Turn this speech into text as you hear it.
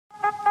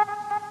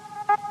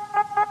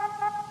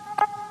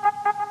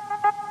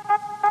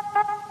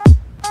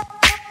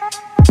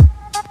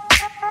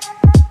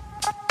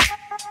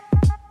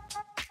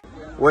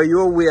Were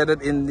you aware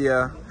that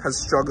India has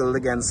struggled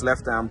against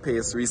left-arm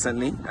pace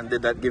recently, and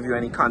did that give you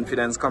any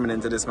confidence coming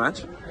into this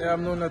match? Yeah, I've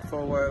known that for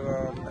a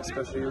while,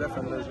 especially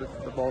left-handers with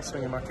the ball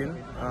swinging back in.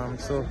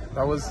 So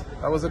that was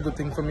a good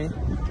thing for me,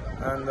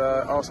 and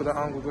also the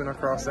angle going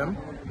across them,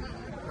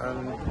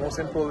 and most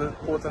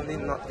importantly,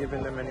 not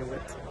giving them any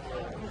width.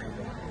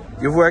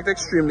 You've worked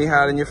extremely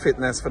hard in your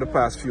fitness for the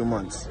past few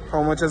months.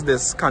 How much has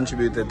this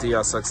contributed to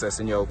your success,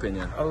 in your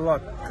opinion? A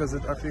lot, because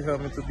it actually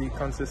helped me to be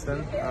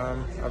consistent.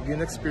 I've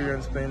gained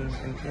experience playing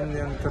in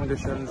Indian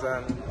conditions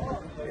and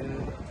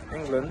in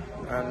England,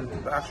 and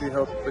that actually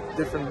helped with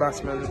different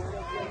batsmen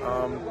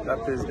that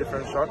plays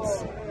different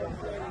shots.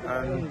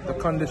 And the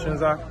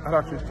conditions have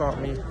actually taught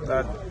me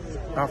that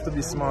I have to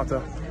be smarter,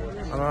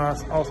 and I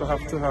also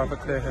have to have a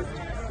clear head.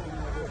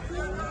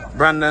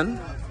 Brandon,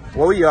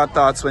 what were your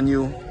thoughts when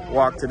you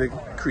walked to the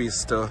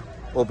crease to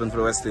open for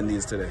the West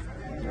Indies today?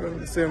 Well,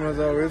 the same as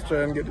always,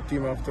 try and get the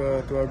team off to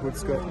a good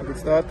start.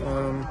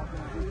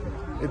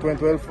 It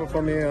went well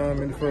for me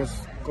in the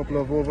first couple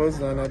of overs,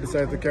 and I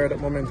decided to carry that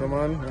momentum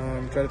on,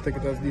 try to take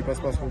it as deep as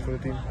possible for the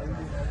team.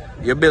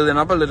 You're building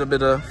up a little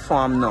bit of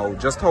form now.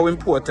 Just how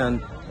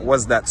important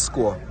was that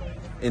score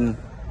in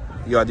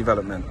your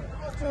development?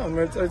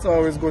 It's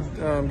always good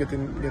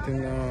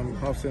getting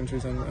half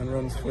centuries and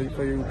runs for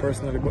you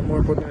personally, but more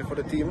importantly for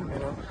the team. You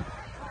know,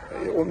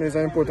 opening is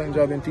an important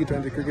job in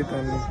T20 cricket,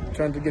 and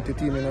trying to get the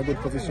team in a good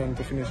position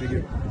to finish the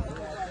game.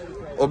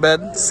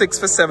 Obed, 6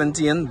 for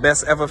 17,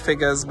 best ever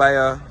figures by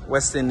a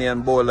West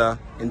Indian bowler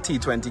in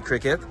T20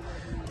 cricket.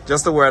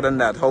 Just a word on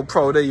that. How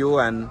proud are you,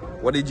 and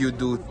what did you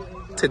do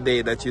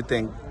today that you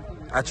think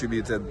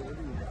contributed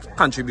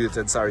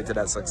to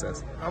that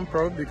success? I'm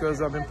proud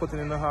because I've been putting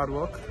in the hard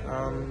work.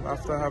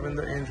 After having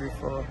the injury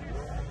for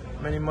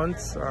many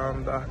months,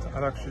 that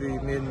had actually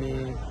made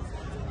me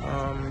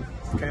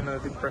kind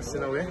of depressed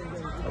in a way.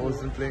 I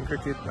wasn't playing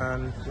cricket,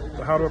 and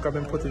the hard work I've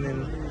been putting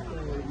in,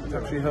 it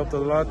actually helped a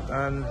lot,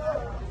 and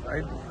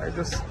I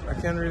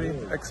can't really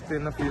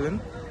explain the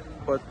feeling,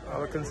 but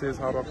all I can say is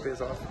hard work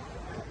pays off.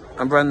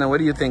 And Brandon, what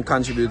do you think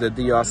contributed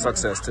to your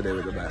success today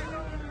with the bat?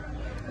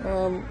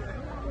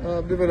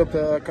 I've developed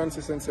a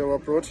consistency of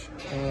approach,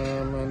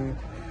 and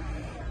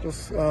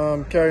just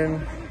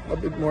carrying a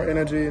bit more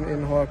energy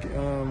in how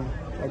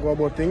I go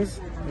about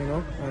things, you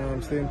know,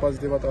 staying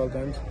positive at all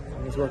times,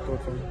 and it's worked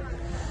out for me.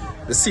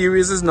 The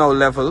series is now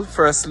level.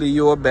 Firstly,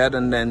 you, Obed,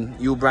 and then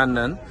you,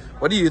 Brandon.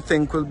 What do you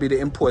think will be the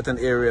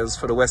important areas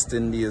for the West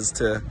Indies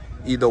to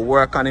either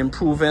work on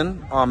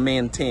improving or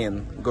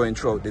maintain going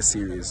throughout this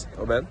series?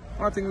 Obed?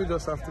 I think we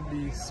just have to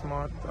be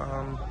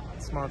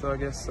smarter, I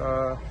guess.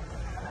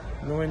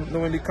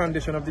 Knowing the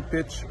condition of the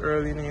pitch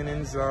early in the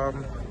innings,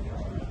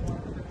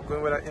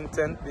 going with that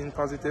intent, being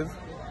positive,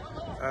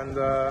 and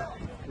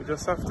we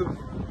just have to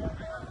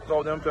go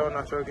out there and play our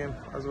natural game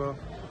as well.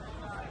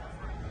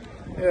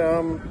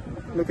 Yeah,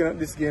 looking at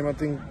this game, I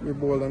think we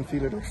bowled and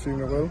fielded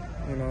extremely well.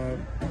 You know,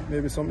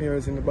 maybe some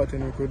areas in the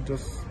batting we could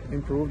just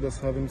improve, just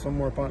having some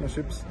more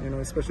partnerships. You know,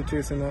 especially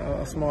chasing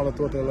a smaller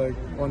total like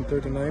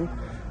 139.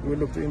 We would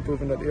look to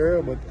improve in that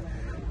area, but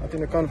I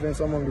think the confidence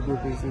among the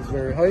group is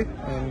very high,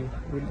 and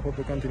we hope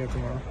to continue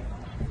tomorrow.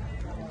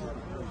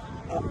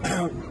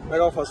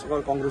 Mega, first of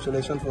all,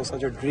 congratulations for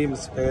such a dream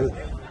spell.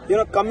 You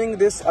know, coming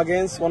this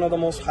against one of the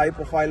most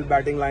high-profile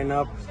batting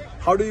lineup,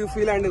 how do you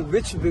feel, and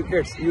which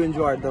wickets you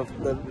enjoyed?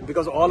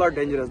 Because all are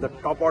dangerous, the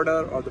top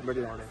order or the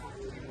middle order?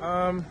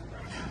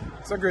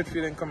 It's a great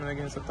feeling coming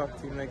against a top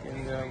team like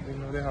India. We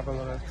know they have a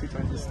lot of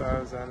T20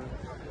 stars, and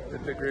they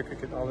play great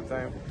cricket all the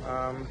time.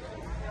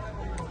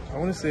 I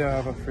want to say I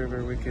have a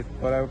favorite wicket,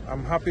 but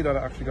I'm happy that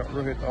I actually got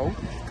Rohit out,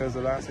 because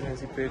the last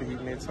innings he played, he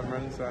made some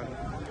runs, and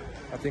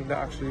I think that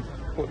actually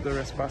put the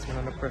rest batsmen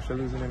under pressure,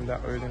 losing him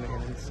that early in the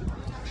innings.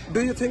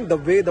 Do you think the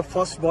way the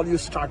first ball you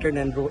started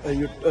and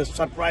you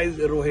surprised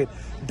Rohit,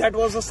 that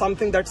was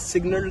something that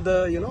signaled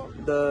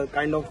the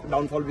kind of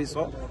downfall we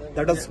saw?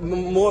 That was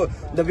more.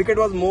 The wicket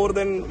was more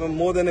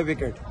than a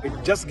wicket. It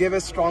just gave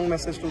a strong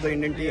message to the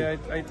Indian team. Yeah,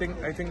 I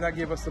think that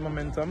gave us the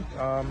momentum,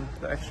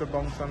 the extra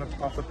bounce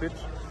off the pitch.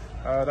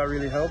 That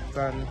really helped,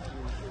 and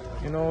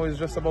you know, it's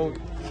just about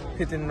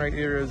hitting right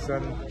areas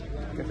and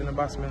getting the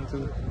batsmen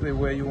to play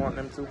where you want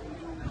them to,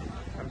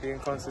 and being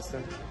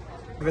consistent.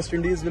 West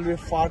Indies will be a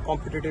far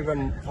competitive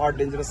and far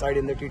dangerous side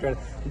in the T20.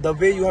 The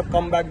way you have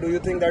come back, do you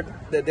think that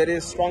there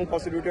is strong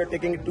possibility of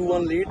taking a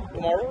 2-1 lead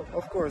tomorrow?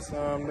 Of course,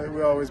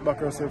 we always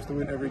back ourselves to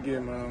win every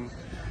game.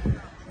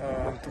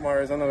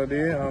 Tomorrow is another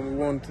day. We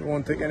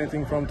won't take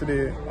anything from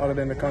today other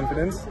than the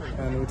confidence,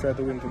 and we'll try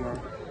to win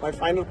tomorrow. My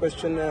final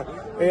question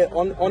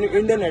on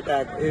Indian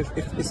attack, if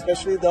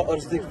especially the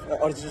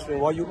Arshdeep Singh,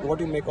 what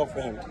do you make of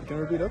him? Can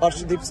you repeat that?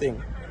 Arshdeep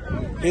Singh,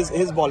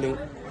 his bowling.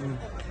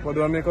 What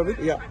do I make of it?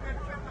 Yeah.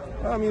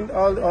 I mean,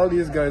 all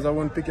these guys, I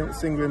won't pick a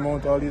single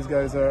amount. All these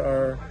guys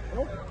are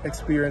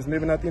experienced,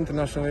 maybe not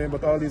internationally,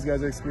 but all these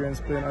guys are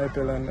experienced playing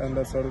IPL and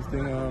that sort of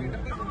thing.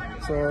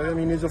 So, I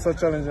mean, it's just a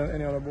challenge than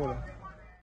any other bowler.